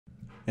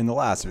In the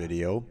last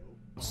video,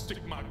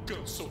 Stick my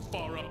gun so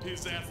far up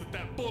his ass that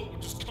that bullet will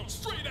just come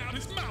straight out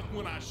his mouth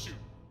when I shoot.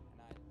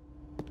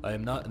 I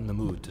am not in the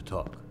mood to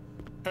talk.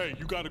 Hey,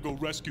 you gotta go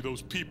rescue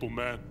those people,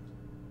 man.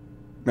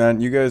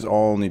 man, you guys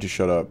all need to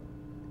shut up.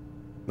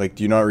 Like,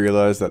 do you not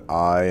realize that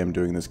I am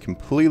doing this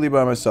completely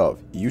by myself?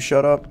 You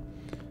shut up.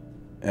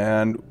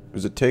 And,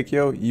 was it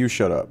Takeo? You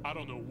shut up. I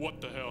don't know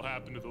what the hell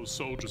happened to those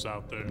soldiers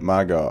out there.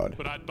 My god.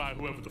 But I'd buy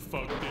whoever the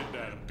fuck did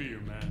that a beer,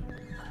 man.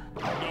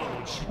 No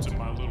one shoots at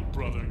my little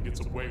brother and gets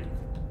away with it.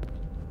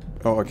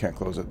 Oh, I can't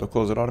close it. They'll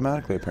close it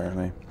automatically,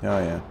 apparently. Oh,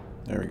 yeah.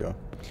 There we go.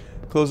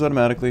 Close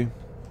automatically.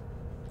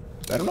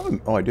 I don't know.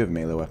 Oh, I do have a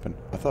melee weapon.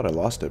 I thought I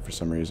lost it for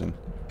some reason.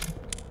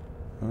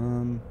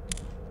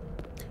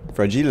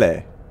 Fragile.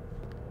 Where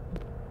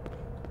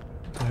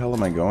the hell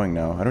am I going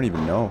now? I don't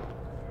even know.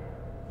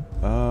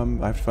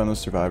 I have to find those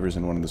survivors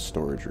in one of the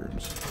storage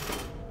rooms.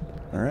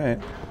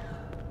 Alright.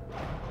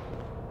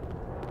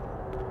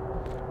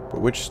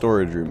 But which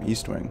storage room?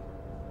 East Wing.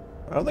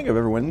 I don't think I've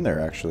ever went in there,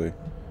 actually.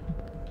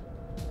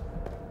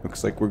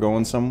 Looks like we're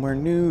going somewhere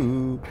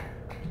new.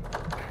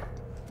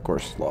 Of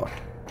course, it's locked.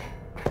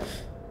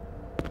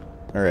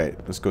 Alright,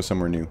 let's go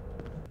somewhere new.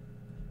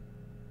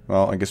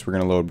 Well, I guess we're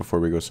gonna load before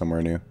we go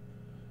somewhere new. I'm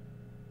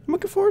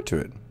looking forward to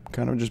it.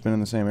 Kind of just been in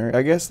the same area.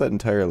 I guess that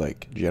entire,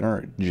 like,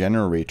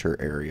 generator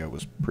area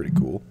was pretty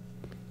cool.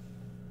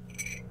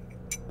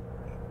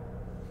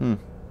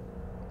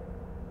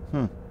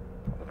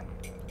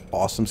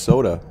 Awesome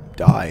soda.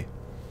 Die.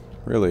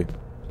 Really.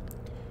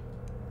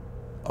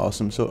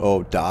 Awesome soda.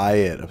 Oh,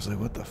 diet. I was like,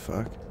 what the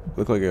fuck?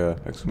 Looked like a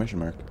exclamation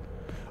mark.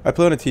 I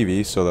play on a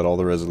TV so that all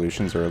the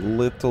resolutions are a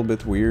little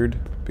bit weird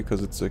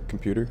because it's a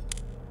computer.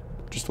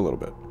 Just a little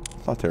bit.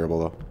 Not terrible,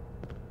 though.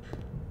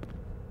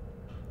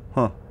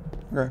 Huh.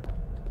 Okay.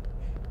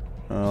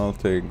 I'll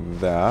take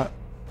that.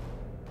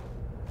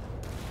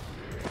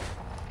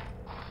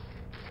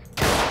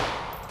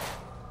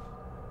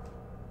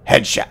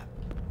 Headshot!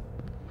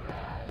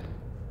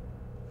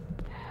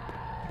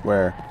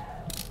 Where?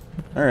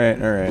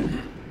 Alright, alright.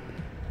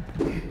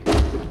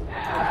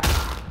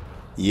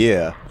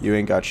 Yeah, you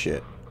ain't got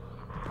shit.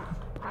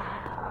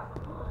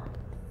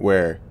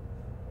 Where?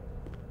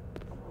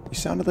 You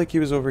sounded like he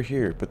was over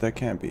here, but that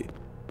can't be.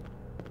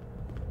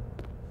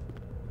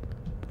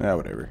 Ah,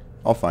 whatever.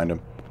 I'll find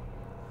him.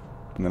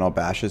 And then I'll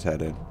bash his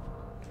head in.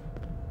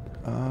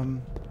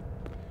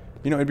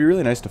 You know, it'd be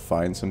really nice to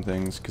find some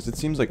things, because it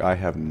seems like I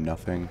have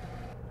nothing.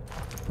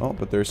 Oh,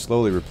 but they're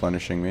slowly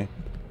replenishing me.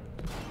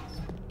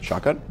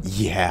 Shotgun?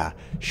 Yeah!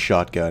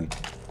 Shotgun.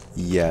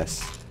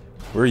 Yes.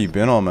 Where you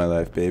been all my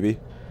life, baby?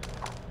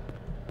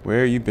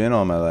 Where you been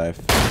all my life?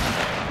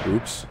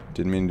 Oops.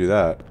 Didn't mean to do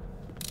that.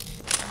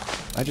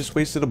 I just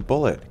wasted a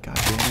bullet. God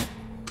damn it.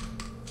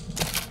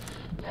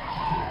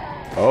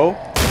 Oh?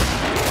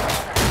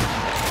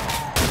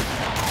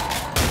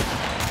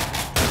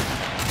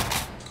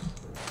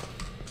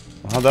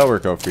 Well, how'd that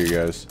work out for you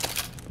guys?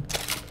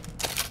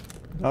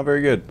 Not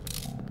very good.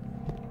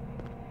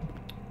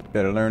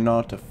 Better learn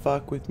not to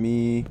fuck with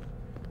me.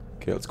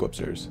 Okay, let's go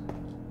upstairs.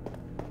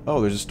 Oh,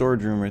 there's a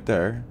storage room right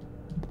there.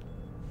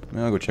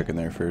 I'll go check in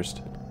there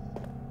first.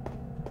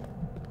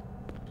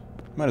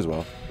 Might as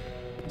well.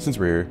 Since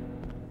we're here.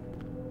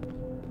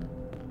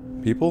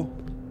 People?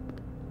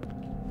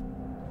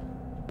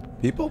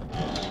 People?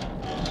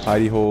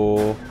 Hidey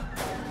hole.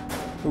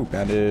 Ooh,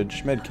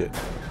 bandage, medkit.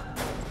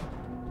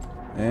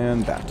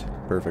 And that.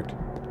 Perfect.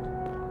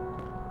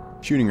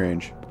 Shooting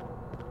range.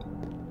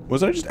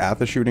 Wasn't I just at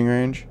the shooting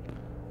range?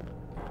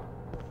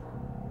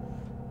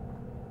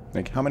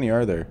 Like, how many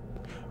are there?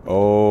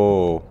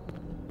 Oh.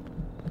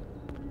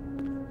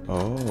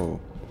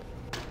 Oh.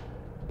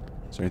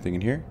 Is there anything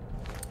in here?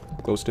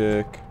 Glow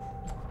stick.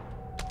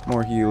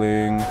 More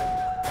healing.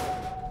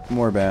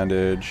 More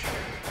bandage.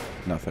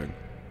 Nothing.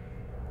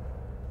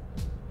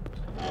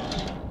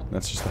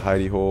 That's just a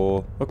hidey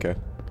hole. Okay.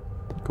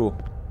 Cool.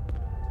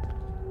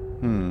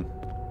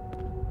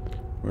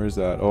 Where's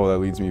that? Oh, that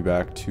leads me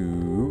back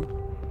to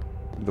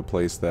the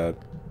place that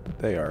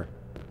they are.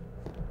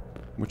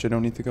 Which I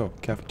don't need to go.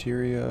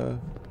 Cafeteria.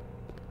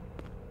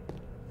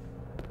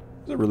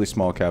 It's a really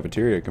small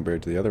cafeteria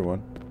compared to the other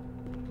one.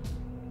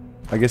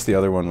 I guess the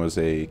other one was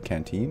a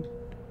canteen?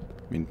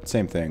 I mean,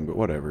 same thing, but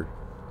whatever.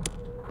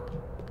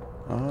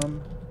 Oh,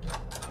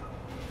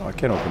 I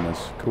can't open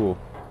this. Cool.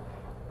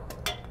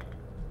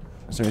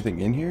 Is there anything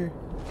in here?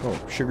 Oh,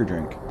 sugar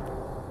drink.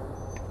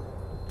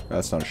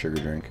 That's not a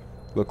sugar drink.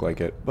 Look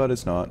like it, but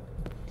it's not.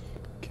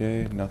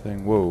 Okay,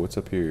 nothing. Whoa, what's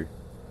up here?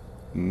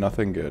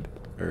 Nothing good.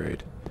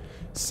 Alright.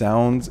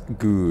 Sounds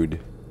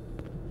good.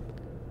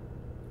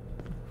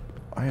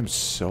 I am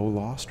so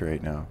lost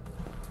right now.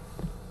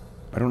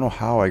 I don't know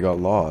how I got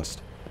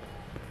lost.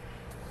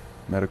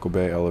 Medical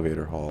Bay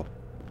Elevator Hall.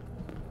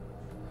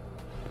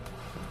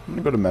 I'm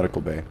gonna go to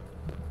Medical Bay.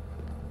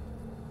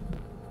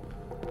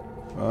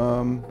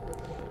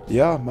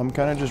 Yeah, I'm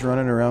kind of just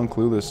running around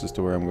clueless as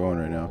to where I'm going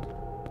right now.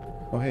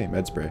 Oh, hey,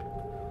 med spray.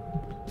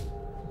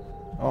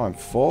 Oh, I'm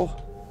full?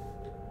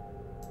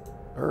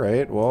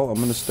 Alright, well, I'm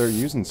gonna start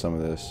using some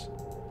of this.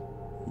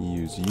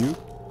 Use you.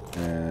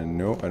 And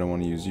no, I don't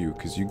want to use you,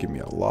 because you give me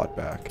a lot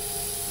back.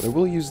 But I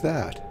will use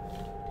that.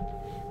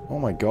 Oh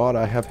my god,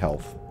 I have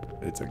health.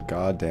 It's a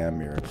goddamn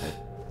miracle.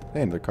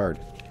 Hey, another card.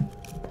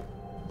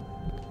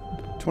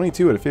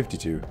 22 out of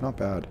 52. Not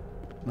bad.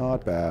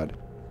 Not bad.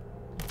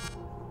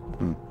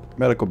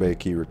 Medical bay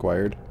key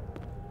required.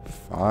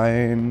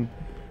 Fine.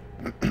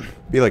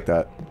 Be like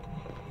that.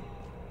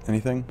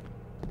 Anything?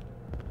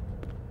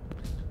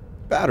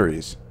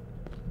 Batteries.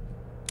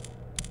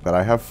 That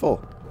I have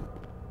full.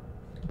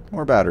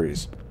 More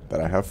batteries.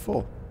 That I have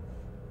full.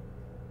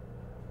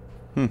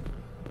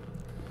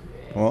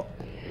 Well.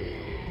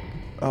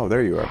 Oh,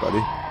 there you are,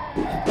 buddy.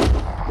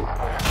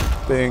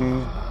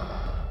 Bing.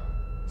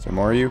 Is there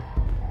more of you?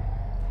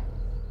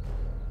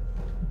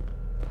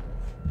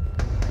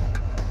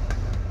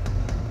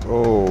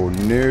 Oh,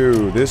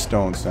 no. This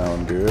don't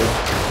sound good.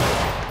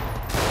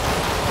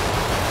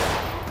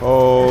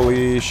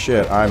 Holy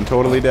shit. I'm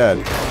totally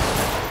dead.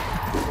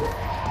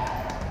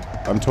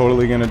 I'm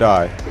totally gonna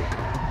die.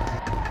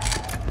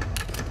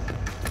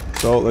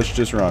 So, let's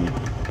just run.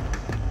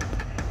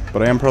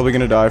 But I am probably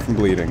gonna die from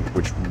bleeding,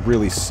 which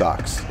really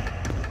sucks.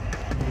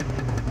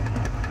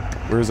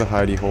 Where's a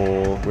hidey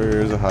hole?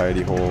 Where's a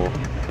hidey hole?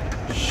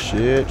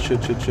 Shit,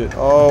 shit, shit, shit.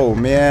 Oh,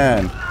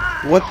 man.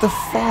 What the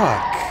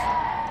fuck?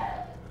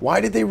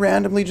 Why did they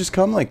randomly just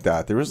come like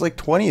that? There was like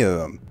 20 of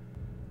them.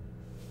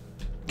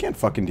 Can't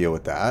fucking deal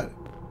with that.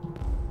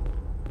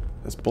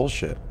 That's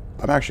bullshit.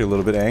 I'm actually a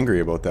little bit angry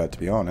about that, to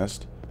be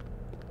honest.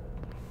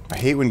 I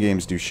hate when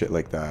games do shit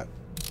like that.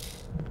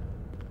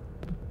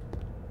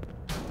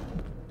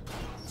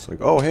 It's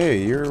like, oh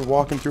hey, you're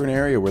walking through an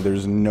area where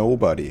there's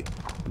nobody.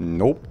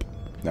 Nope.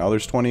 Now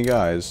there's 20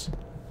 guys.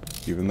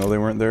 Even though they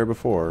weren't there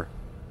before.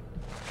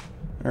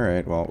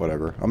 Alright, well,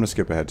 whatever. I'm gonna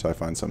skip ahead till I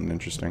find something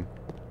interesting.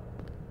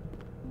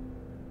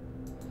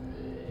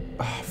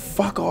 Oh,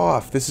 fuck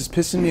off. This is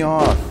pissing me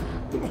off.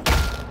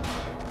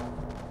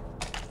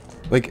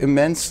 Like,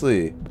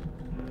 immensely.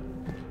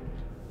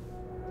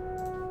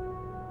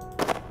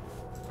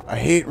 I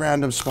hate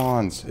random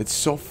spawns. It's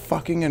so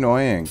fucking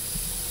annoying.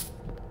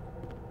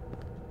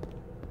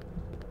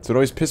 So it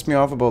always pissed me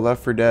off about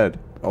Left 4 Dead.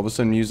 All of a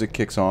sudden music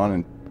kicks on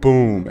and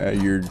boom,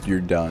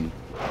 you're done.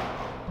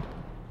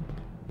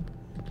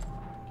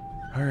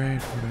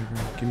 Alright,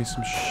 whatever. Give me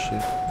some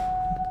shit.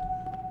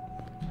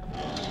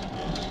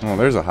 Oh,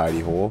 there's a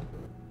hidey hole.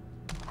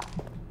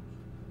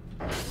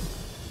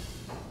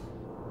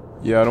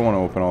 Yeah, I don't want to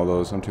open all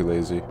those. I'm too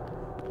lazy.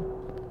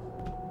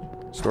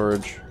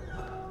 Storage.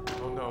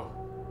 Oh no.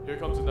 Here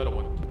comes another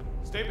one.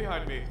 Stay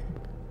behind me.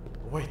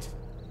 Wait.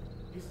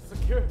 He's a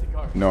security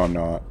guard. No, I'm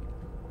not.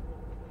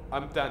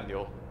 I'm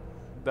Daniel.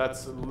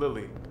 That's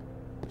Lily.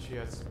 She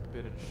has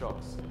been in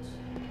shock since.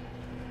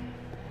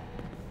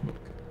 Look,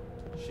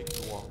 she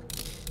can walk,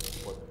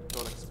 but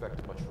don't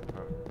expect much from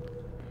her.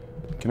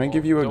 Can I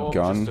give you a No,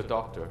 gun? I'm just a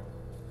doctor.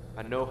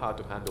 I know how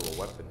to handle a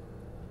weapon.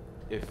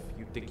 If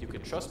you think you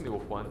can trust me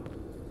with one,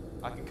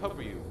 I can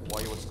cover you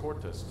while you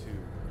escort us to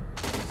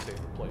a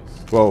safer place.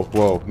 Whoa,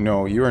 whoa,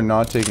 no, you are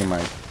not taking my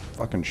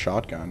fucking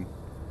shotgun.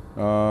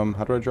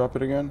 How do I drop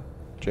it again?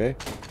 J?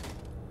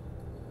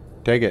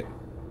 Take it.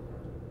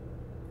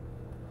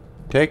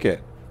 Take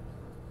it.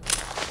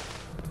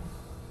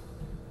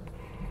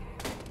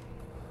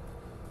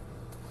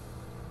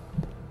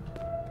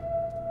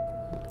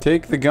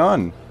 Take the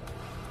gun.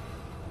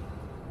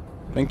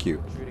 Thank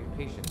you. Treating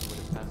patients for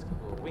the past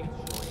couple of weeks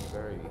showing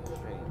very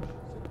strange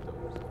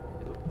symptoms.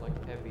 It looked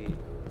like heavy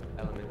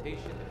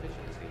alimentation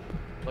deficiency,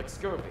 like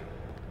scurvy.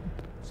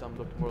 Some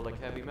looked more like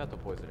heavy metal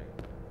poisoning.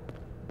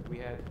 We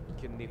had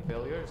kidney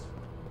failures,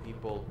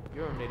 people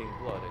urinating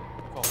blood and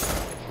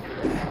coughing.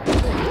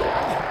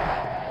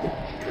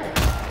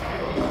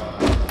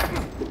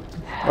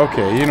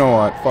 Okay, you know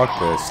what? Fuck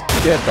this.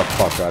 Get the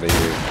fuck out of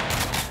here.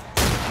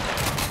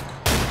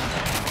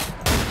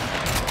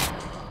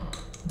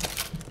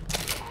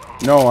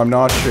 No, I'm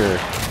not sure.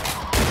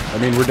 I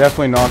mean, we're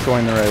definitely not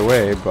going the right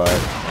way, but...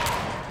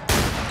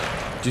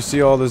 Do you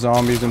see all the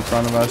zombies in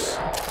front of us?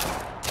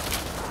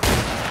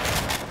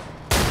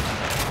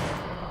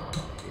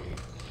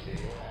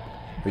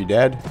 Are you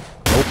dead?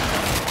 Nope.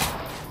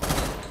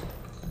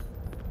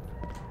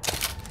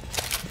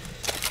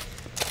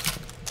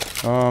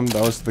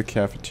 That was the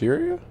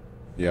cafeteria?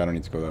 Yeah, I don't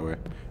need to go that way.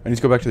 I need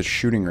to go back to the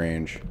shooting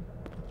range.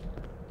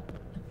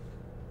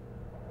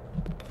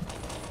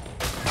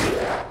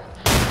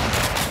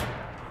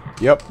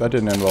 Yep, that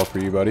didn't end well for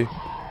you, buddy.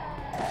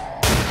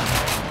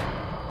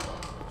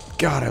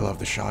 God, I love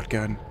the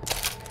shotgun.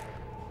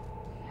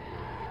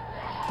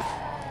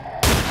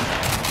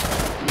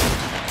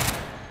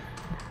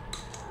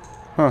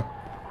 Huh.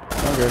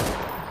 Okay.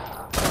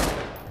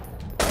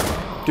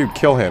 Dude,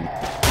 kill him.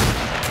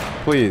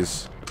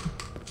 Please.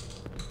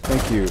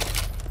 Thank you.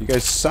 You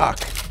guys suck.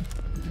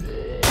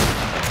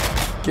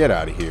 Get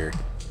out of here.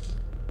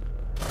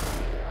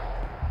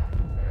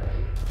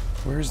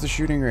 Where's the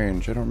shooting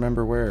range? I don't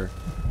remember where.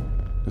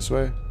 This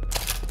way?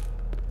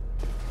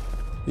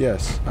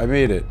 Yes, I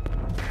made it.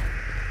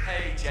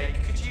 Hey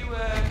Jake, could you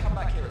come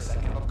back here a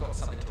second? I've got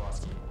something to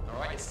ask you.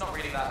 Alright, it's not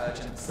really that that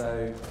urgent,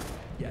 so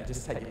yeah,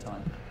 just take your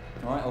time.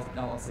 All right,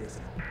 I'll see you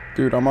soon.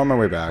 Dude, I'm on my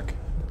way back.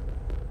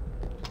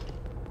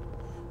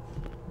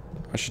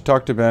 I should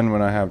talk to Ben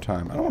when I have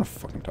time. I don't want to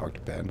fucking talk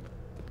to Ben.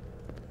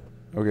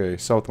 Okay,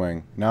 South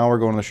Wing. Now we're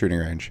going to the shooting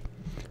range.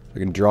 I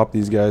can drop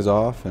these guys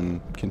off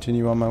and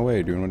continue on my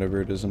way, doing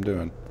whatever it is I'm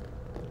doing.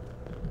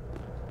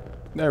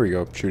 There we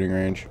go, shooting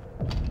range.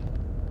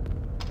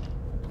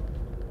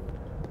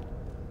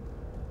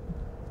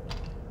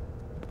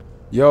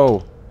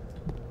 Yo!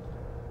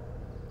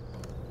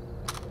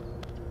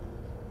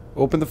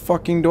 Open the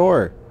fucking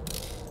door!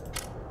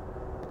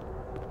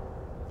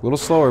 A little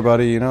slower,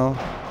 buddy, you know?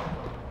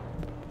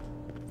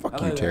 Fuck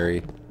Hello you, Terry.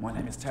 there. My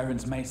name is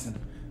Terrence Mason.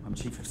 I'm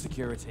Chief of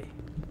Security.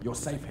 You're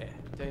safe here.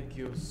 Thank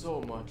you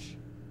so much.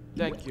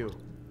 Thank you.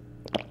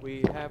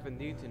 We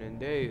haven't eaten in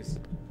days,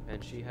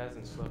 and she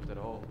hasn't slept at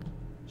all.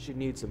 She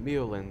needs a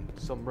meal and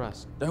some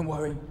rest. Don't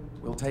worry,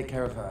 we'll take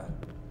care of her.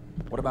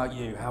 What about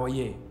you? How are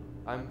you?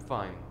 I'm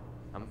fine.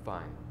 I'm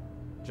fine.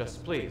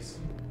 Just please,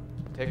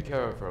 take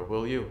care of her,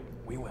 will you?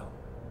 We will.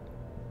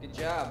 Good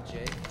job,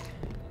 Jake.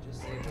 You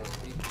just saved those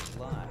people's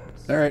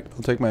lives. Alright,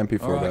 I'll take my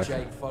MP4 All right, back.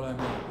 Jake, follow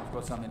me. I've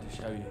got something to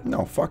show you.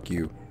 No, fuck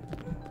you.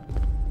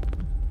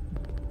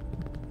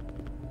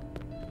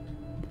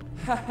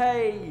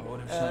 Hey! I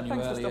would have shown you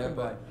thanks for earlier, stopping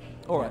by.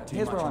 but Alright, too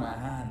here's much where I'm on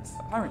at. my hands.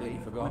 Apparently, You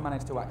I forgot.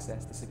 managed to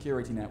access the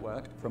security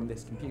network from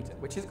this computer,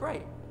 which is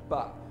great.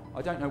 But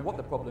I don't know what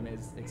the problem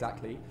is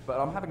exactly, but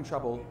I'm having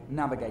trouble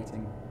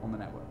navigating on the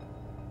network.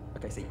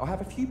 Okay, see, I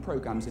have a few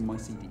programs in my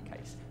CD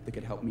case that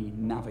could help me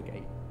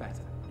navigate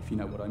better, if you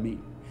know what I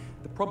mean.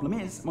 The problem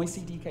is, my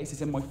CD case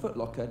is in my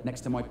footlocker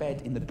next to my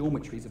bed in the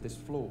dormitories of this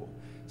floor.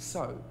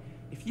 So,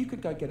 if you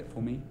could go get it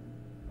for me,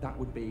 that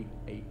would be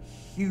a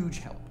huge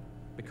help.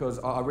 Because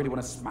I really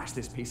want to smash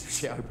this piece of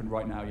shit open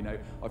right now, you know.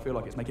 I feel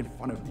like it's making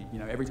fun of me, you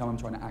know. Every time I'm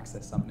trying to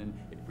access something,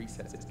 it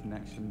resets its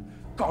connection.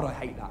 God, I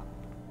hate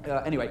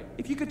that. Anyway,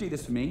 if you could do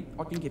this for me,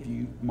 I can give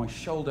you my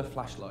shoulder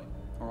flashlight,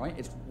 all right?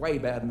 It's way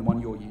better than the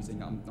one you're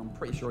using. I'm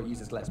pretty sure it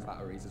uses less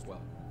batteries as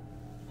well.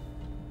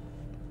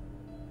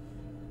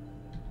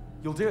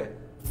 You'll do it.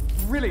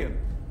 Brilliant.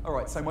 All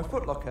right, so my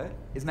footlocker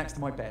is next to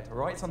my bed, all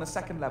right? It's on the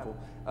second level.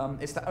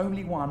 It's the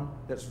only one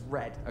that's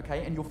red,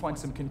 okay? And you'll find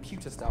some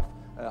computer stuff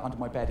under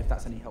my bed if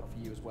that's any help for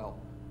you as well.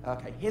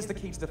 Okay, here's the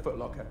key to the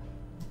footlocker.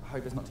 I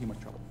hope there's not too much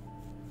trouble.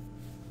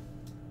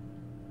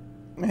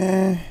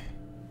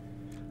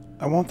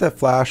 I want that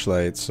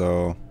flashlight,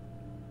 so...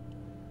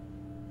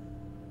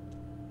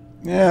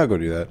 Yeah, I'll go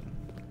do that.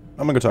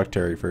 I'm gonna go talk to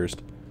Terry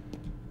first.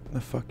 What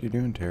the fuck you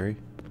doing, Terry?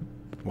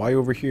 Why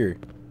over here?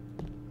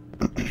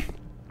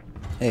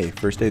 Hey,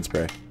 first aid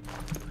spray.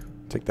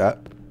 Take that.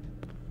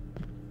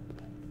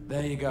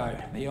 There you go,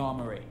 the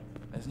armory.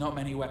 There's not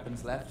many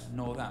weapons left,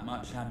 nor that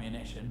much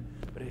ammunition,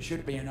 but it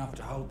should be enough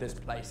to hold this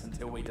place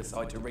until we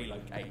decide to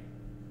relocate.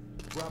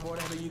 Grab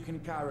whatever you can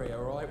carry,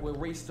 alright? We'll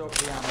restock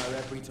the ammo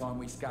every time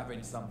we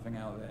scavenge something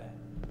out there.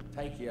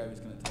 Takeo is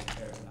going to take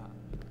care of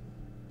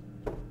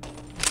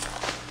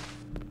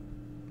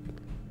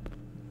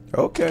that.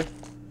 Okay.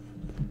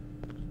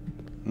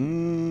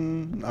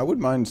 I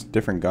wouldn't mind a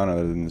different gun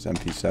other than this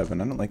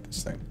MP7. I don't like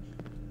this thing.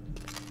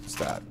 What's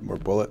that? More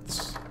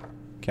bullets.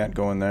 Can't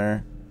go in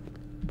there.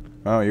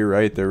 Oh, you're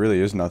right. There really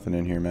is nothing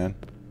in here, man.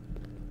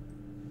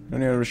 I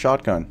don't even have a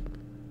shotgun.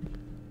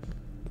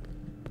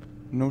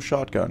 No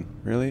shotgun.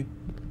 Really?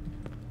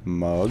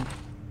 Mug.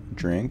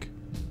 Drink.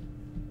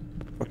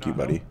 Fuck you,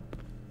 buddy.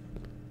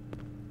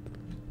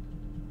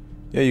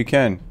 Yeah, you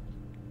can.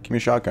 Give me a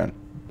shotgun.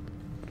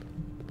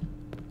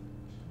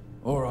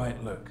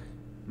 Alright, look.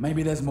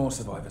 Maybe there's more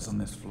survivors on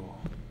this floor.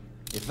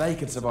 If they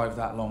could survive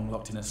that long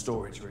locked in a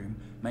storage room,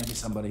 maybe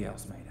somebody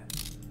else made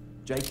it.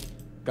 Jake,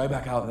 go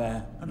back out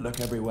there and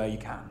look everywhere you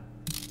can.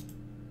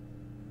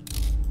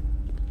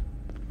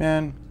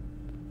 Man.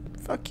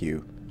 Fuck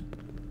you.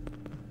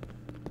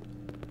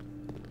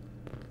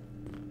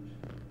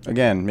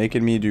 Again,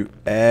 making me do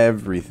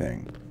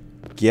everything.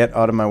 Get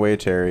out of my way,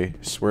 Terry.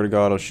 Swear to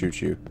God, I'll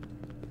shoot you.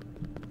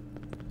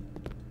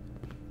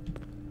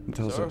 What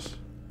tells Sir? us?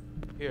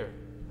 Here,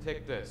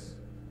 take this.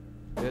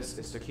 This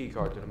is the key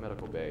card to the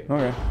medical bay.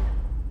 Okay.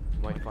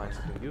 You might find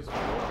something useful.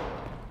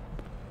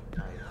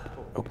 I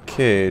hope.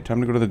 Okay, time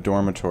to go to the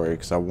dormitory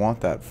because I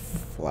want that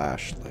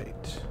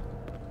flashlight.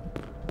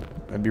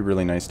 That'd be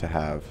really nice to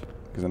have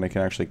because then I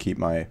can actually keep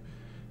my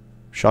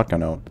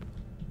shotgun out.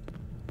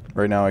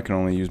 Right now I can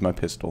only use my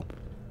pistol.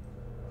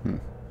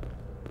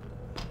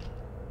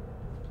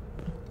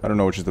 I don't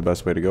know which is the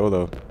best way to go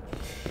though.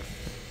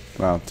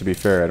 Well, to be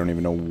fair, I don't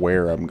even know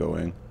where I'm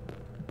going.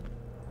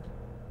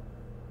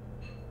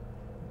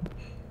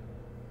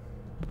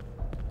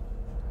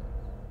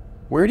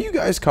 Where do you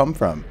guys come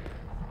from?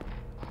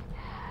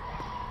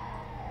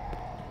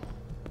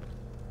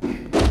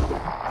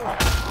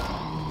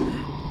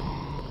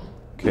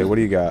 Okay, what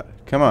do you got?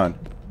 Come on.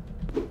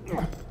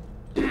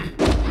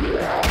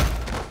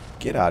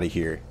 Get out of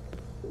here.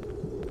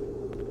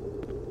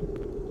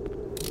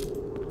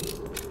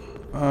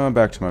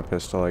 Back to my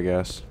pistol, I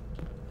guess.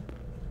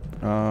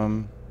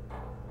 I'm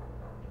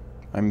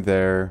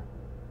there.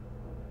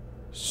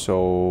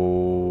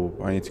 So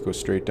I need to go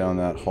straight down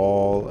that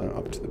hall and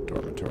up to the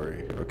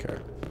dormitory. Okay.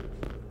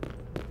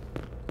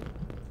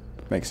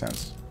 Makes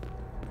sense.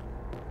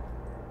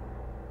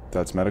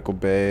 That's medical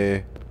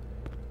bay.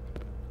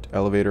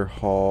 Elevator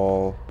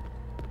hall.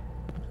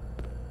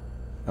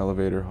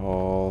 Elevator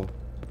hall.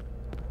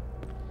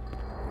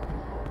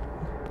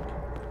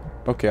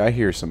 Okay, I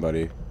hear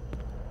somebody.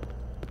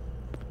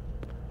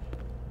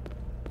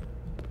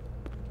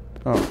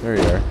 Oh, there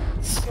you are.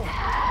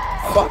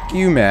 Fuck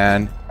you,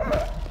 man.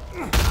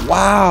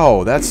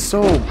 Wow, that's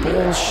so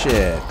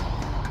bullshit.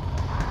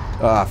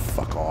 Ah,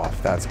 fuck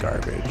off. That's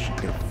garbage. You're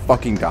gonna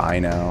fucking die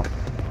now.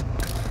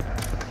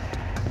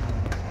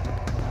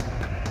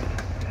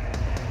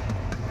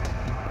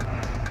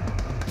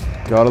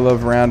 Gotta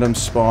love random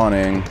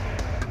spawning.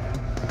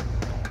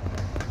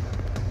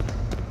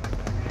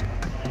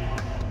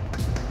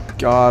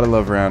 Gotta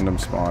love random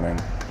spawning.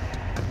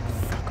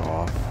 Fuck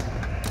off.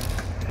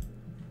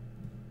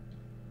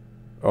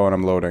 Oh, and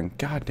I'm loading.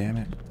 God damn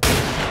it.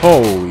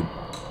 Holy.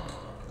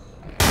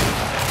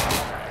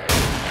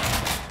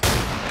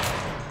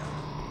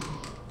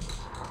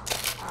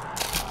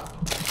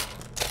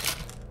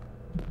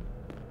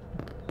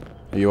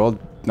 Are you all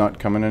not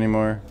coming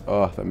anymore?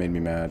 Oh, that made me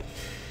mad.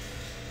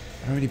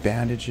 I don't have any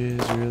bandages,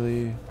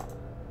 really.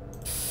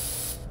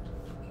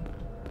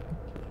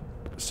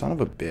 Son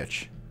of a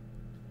bitch.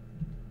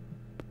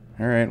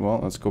 Alright, well,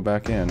 let's go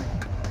back in.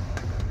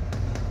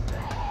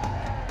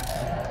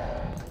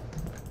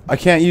 I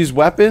can't use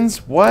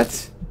weapons?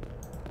 What?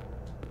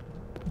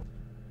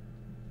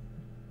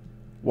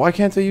 Why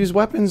can't I use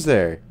weapons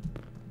there?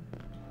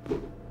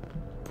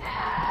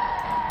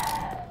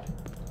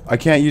 I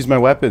can't use my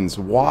weapons.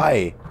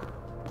 Why?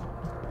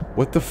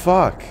 What the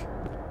fuck?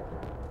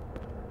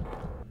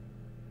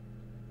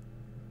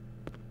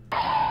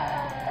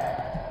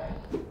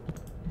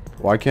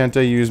 Why can't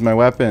I use my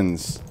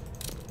weapons?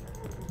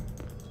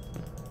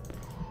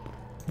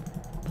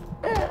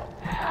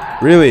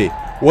 Really?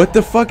 What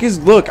the fuck is...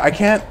 Look, I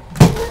can't...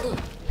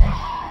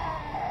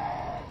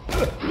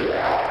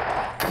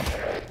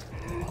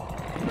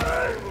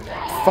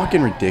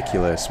 Fucking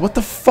ridiculous. What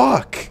the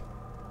fuck?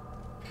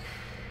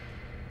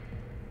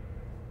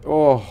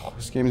 Oh,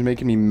 this game's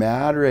making me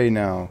mad right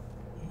now.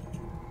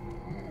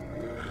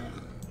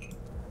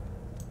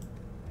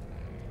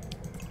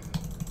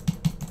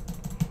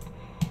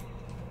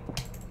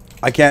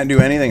 I can't do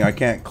anything. I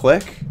can't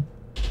click.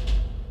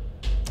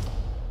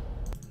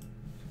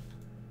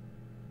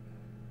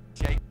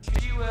 Jake,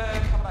 could you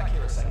come back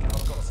here a second?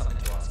 I've got something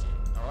to ask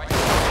you. Alright?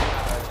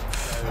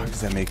 Fuck,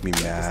 does that make me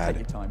Just take mad?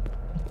 your time.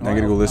 Now I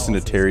gotta go listen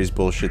to Terry's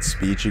bullshit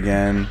speech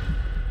again.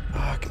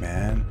 Fuck,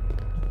 man.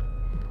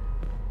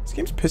 This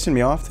game's pissing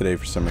me off today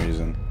for some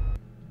reason.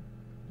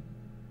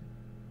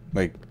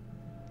 Like,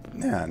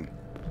 man.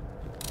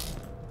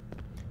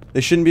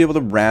 They shouldn't be able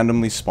to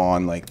randomly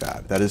spawn like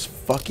that. That is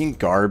fucking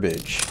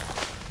garbage.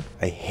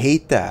 I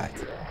hate that.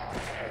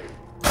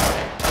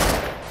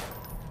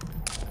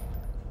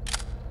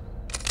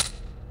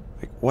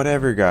 Like,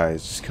 whatever,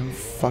 guys. Just come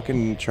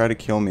fucking try to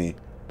kill me.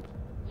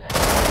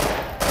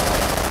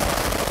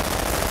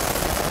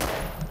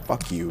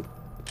 Fuck you.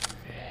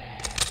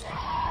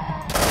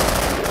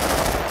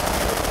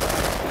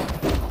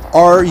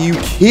 Are you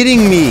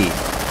kidding me?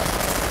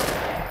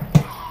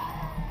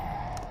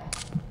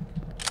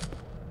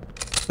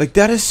 Like,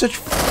 that is such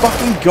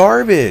fucking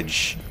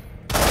garbage.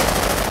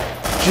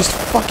 Just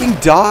fucking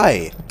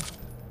die.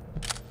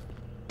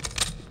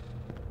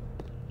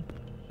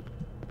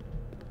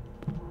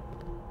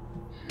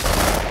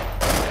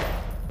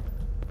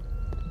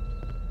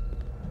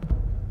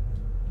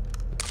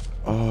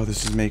 Oh,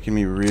 this is making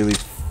me really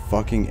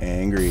fucking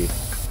angry.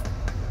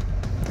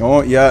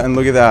 Oh, yeah, and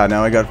look at that.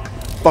 Now I got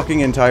fucking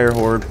entire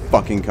horde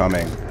fucking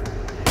coming.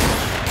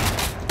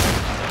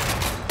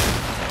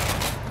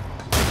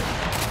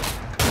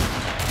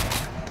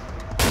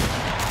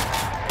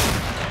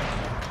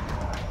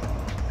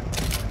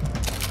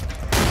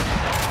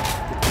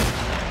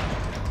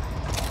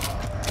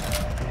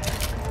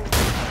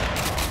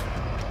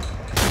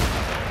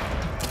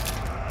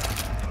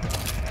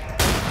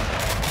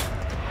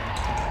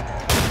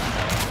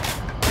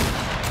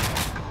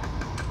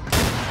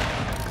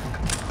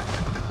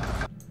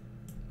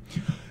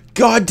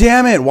 God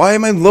damn it, why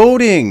am I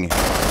loading?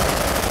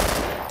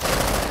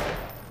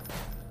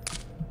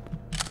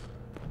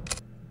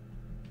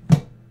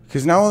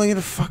 Because now I'm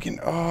gonna fucking...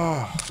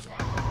 Oh.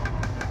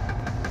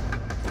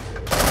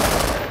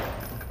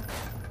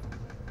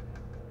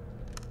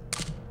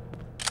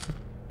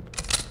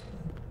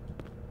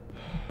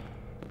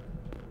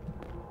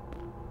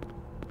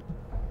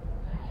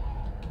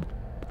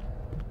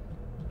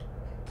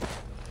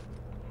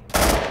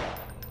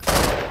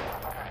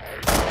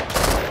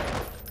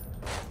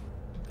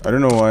 I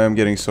don't know why I'm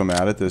getting so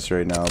mad at this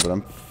right now, but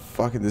I'm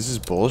fucking... This is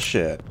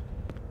bullshit.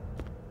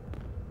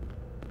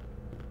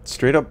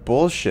 Straight up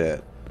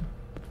bullshit.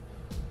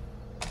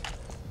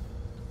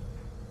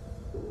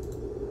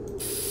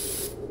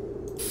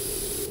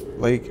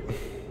 Like...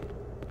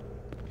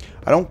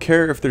 I don't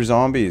care if they're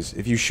zombies.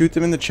 If you shoot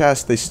them in the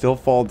chest, they still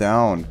fall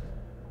down.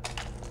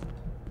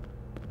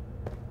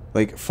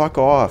 Like, fuck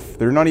off.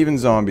 They're not even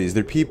zombies.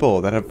 They're people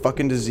that have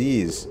fucking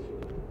disease.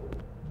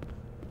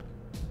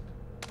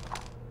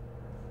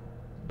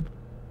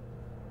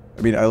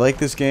 I mean, I like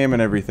this game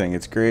and everything.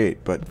 It's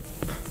great, but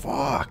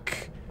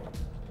fuck.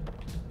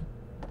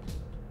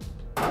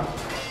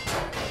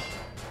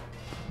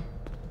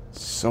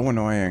 So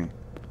annoying.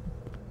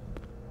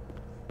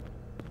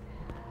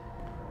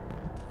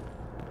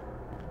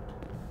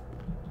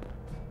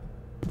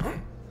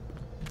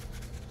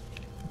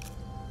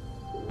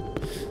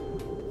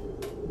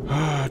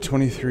 Ah,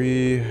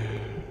 23.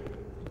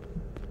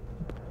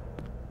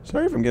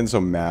 Sorry if I'm getting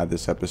so mad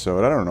this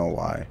episode. I don't know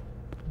why.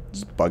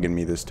 It's bugging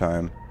me this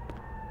time.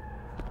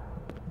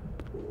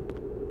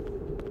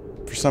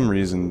 For some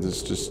reason,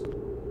 this just...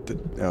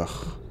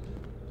 Ugh.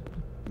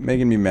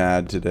 Making me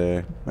mad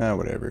today.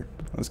 Whatever.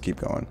 Let's keep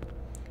going.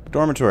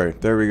 Dormitory.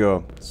 There we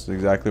go. This is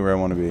exactly where I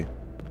want to be.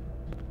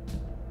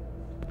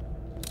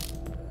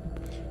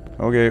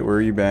 Okay, where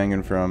are you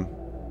banging from?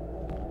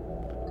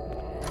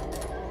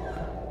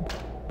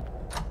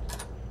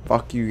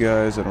 Fuck you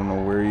guys. I don't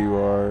know where you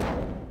are.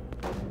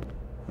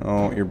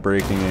 Oh, you're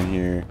breaking in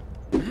here.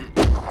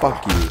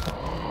 Fuck you.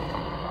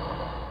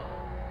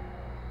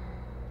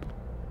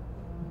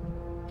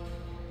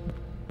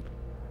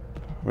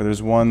 Where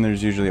there's one,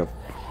 there's usually a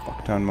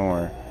fuck ton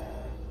more.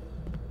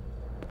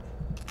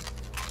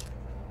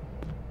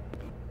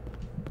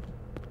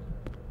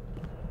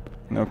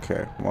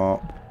 Okay,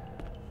 well.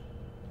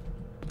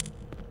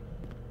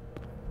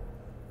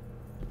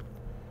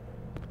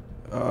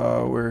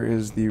 Where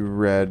is the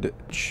red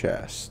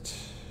chest?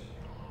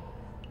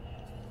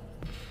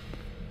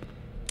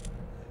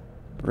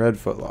 Red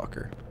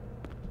footlocker.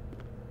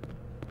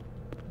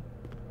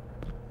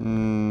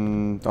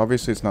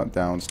 Obviously it's not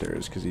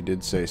downstairs, because he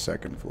did say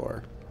second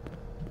floor.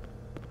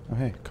 Oh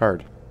hey,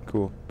 card.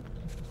 Cool.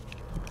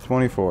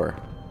 24.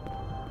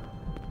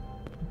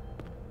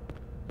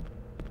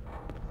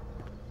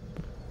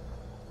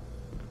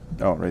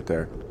 Oh, right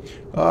there.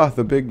 Ah,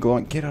 the big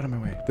glowing... Get out of my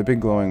way. The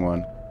big glowing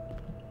one.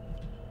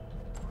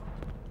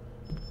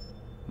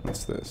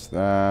 What's this?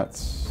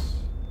 That's...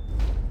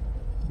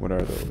 What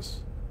are those?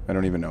 I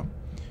don't even know.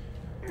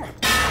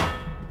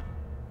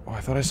 Oh,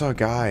 I thought I saw a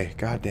guy.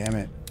 God damn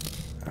it.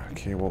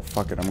 Okay, well,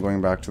 fuck it. I'm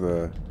going back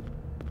to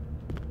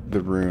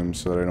the room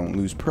so that I don't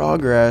lose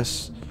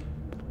progress.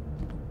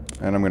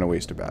 And I'm gonna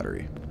waste a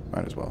battery.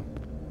 Might as well.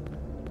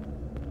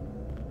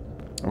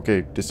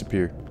 Okay,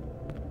 disappear.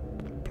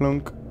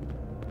 Plunk.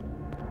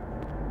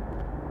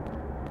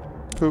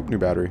 Poop, new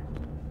battery.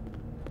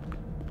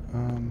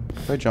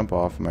 If I jump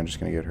off, am I just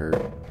gonna get hurt?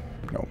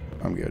 No,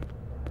 I'm good.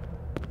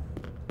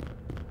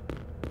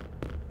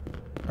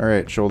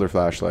 Alright, shoulder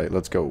flashlight.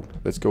 Let's go.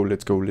 Let's go,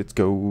 let's go, let's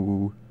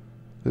go.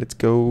 Let's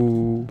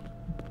go.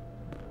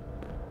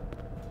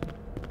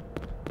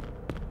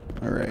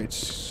 Alright.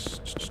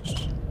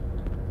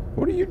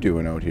 What are you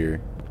doing out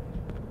here?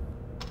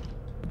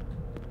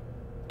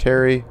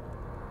 Terry,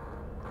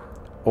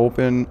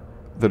 open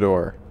the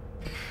door.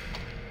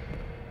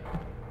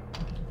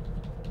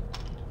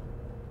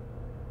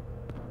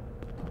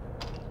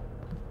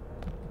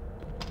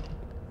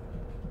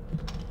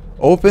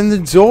 Open the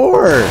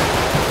door!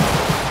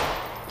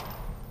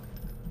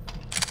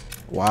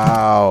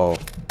 Wow.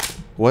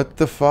 What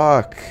the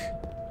fuck?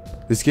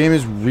 This game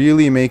is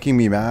really making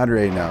me mad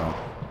right now.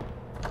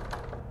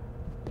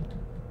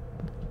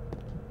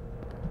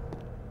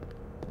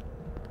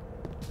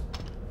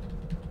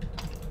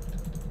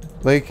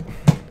 Like...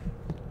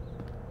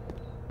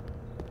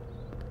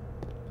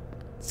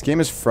 This game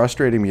is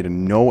frustrating me to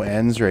no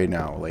ends right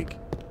now. Like...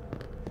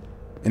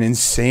 An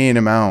insane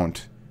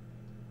amount.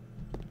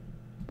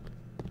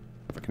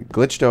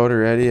 Glitched out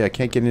already. I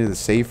can't get into the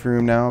safe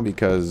room now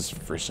because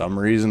for some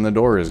reason the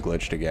door is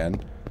glitched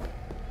again.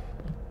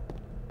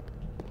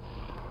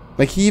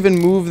 Like he even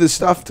moved the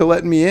stuff to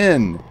let me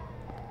in.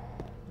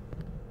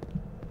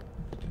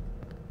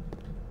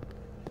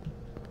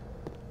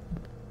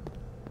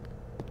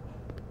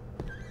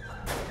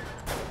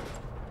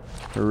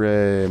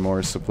 Hooray,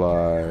 more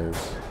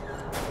supplies.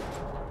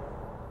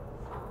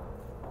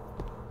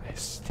 I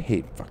just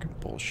hate fucking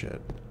bullshit.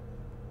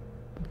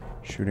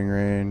 Shooting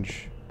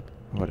range.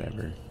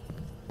 Whatever.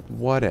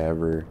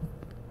 Whatever.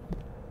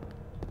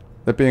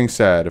 That being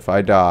said, if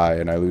I die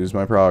and I lose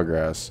my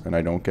progress and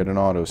I don't get an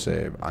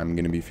autosave, I'm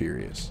gonna be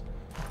furious.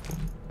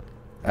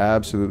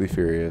 Absolutely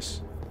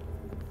furious.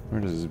 Where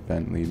does this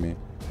vent lead me?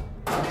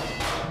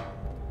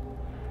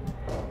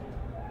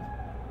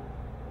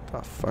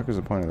 The fuck is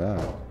the point of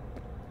that?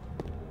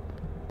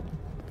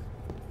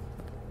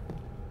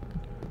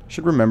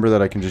 Should remember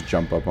that I can just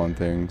jump up on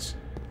things.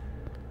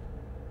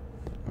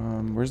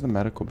 Where's the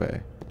medical bay?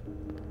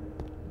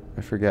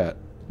 I forget.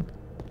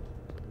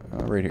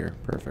 Right here.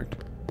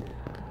 Perfect.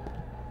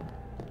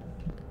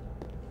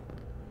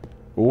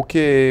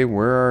 Okay,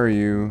 where are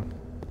you?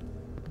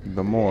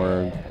 The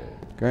morgue.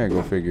 Okay,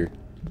 go figure.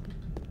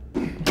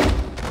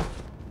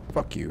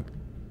 Fuck you.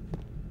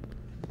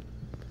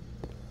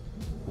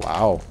 Wow.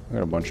 Wow, I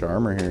got a bunch of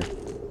armor here.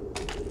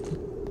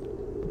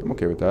 I'm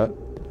okay with that.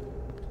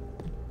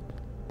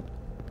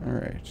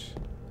 Alright.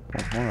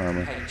 Oh, more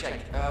armor. Hey,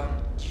 Jake,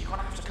 you're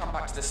gonna have to come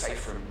back to the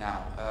safe room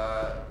now.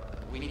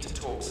 We need to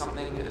talk.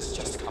 Something has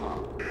just come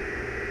up.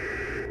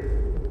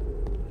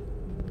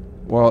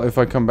 Well, if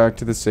I come back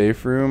to the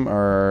safe room,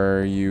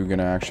 are you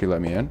gonna actually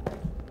let me in?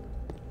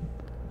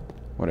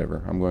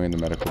 Whatever, I'm going in the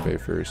medical bay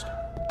first.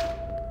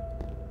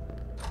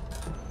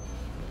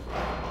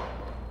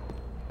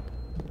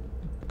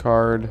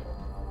 Card.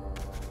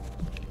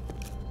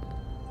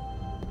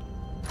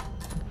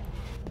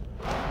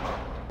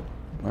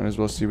 Might as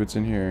well see what's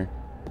in here.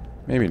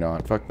 Maybe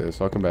not. Fuck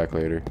this. I'll come back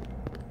later.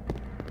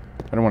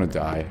 I don't want to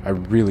die. I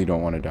really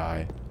don't want to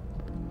die.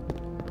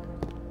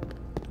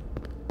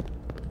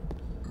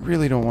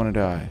 Really don't want to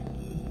die.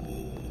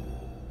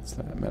 What's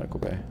that? Medical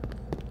bay.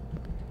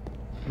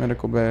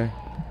 Medical bay.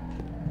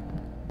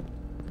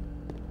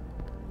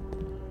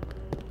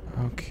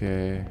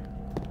 Okay.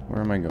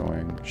 Where am I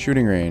going?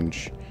 Shooting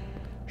range.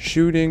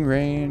 Shooting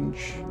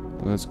range.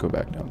 Let's go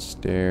back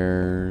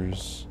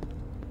downstairs.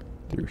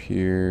 Through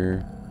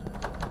here.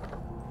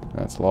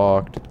 That's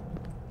locked.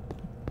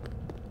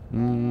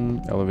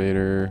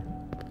 Elevator.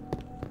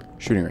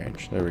 Shooting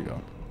range. There we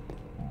go.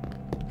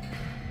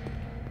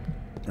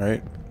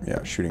 Right?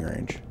 Yeah, shooting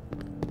range.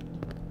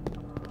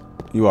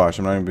 You watch,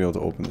 I'm not going to be able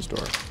to open this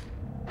door.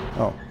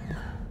 Oh.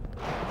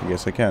 I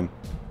guess I can.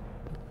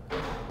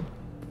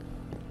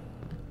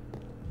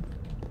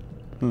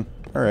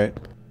 Alright.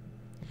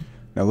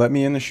 Now let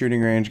me in the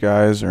shooting range,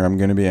 guys, or I'm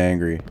going to be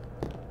angry.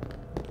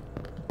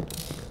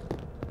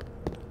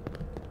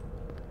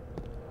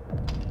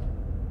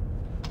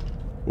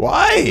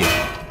 Why?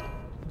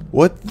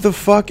 What the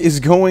fuck is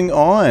going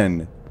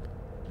on?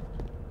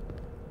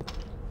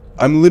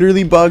 I'm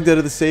literally bugged out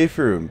of the safe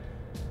room.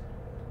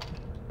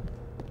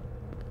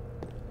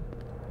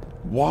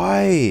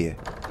 Why?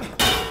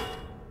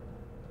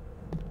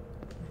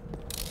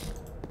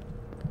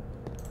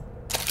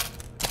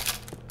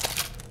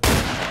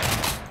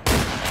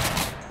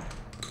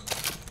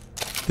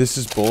 This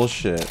is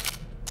bullshit.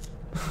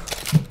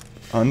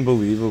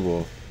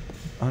 Unbelievable.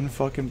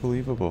 Unfucking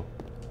believable.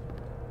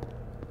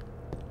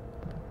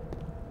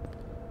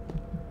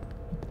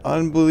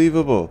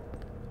 Unbelievable.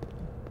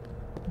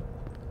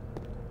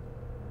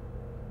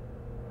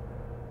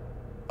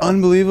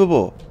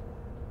 Unbelievable.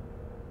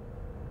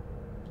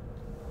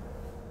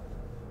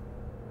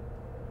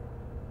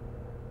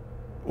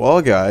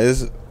 Well,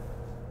 guys,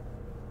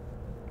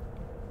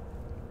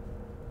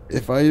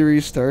 if I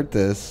restart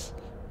this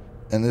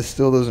and this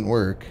still doesn't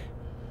work,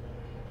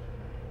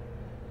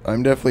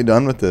 I'm definitely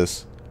done with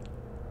this.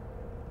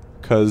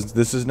 Because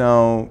this is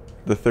now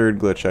the third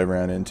glitch I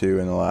ran into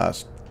in the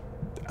last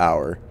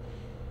hour.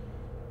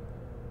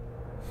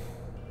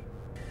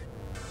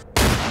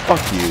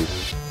 Fuck you.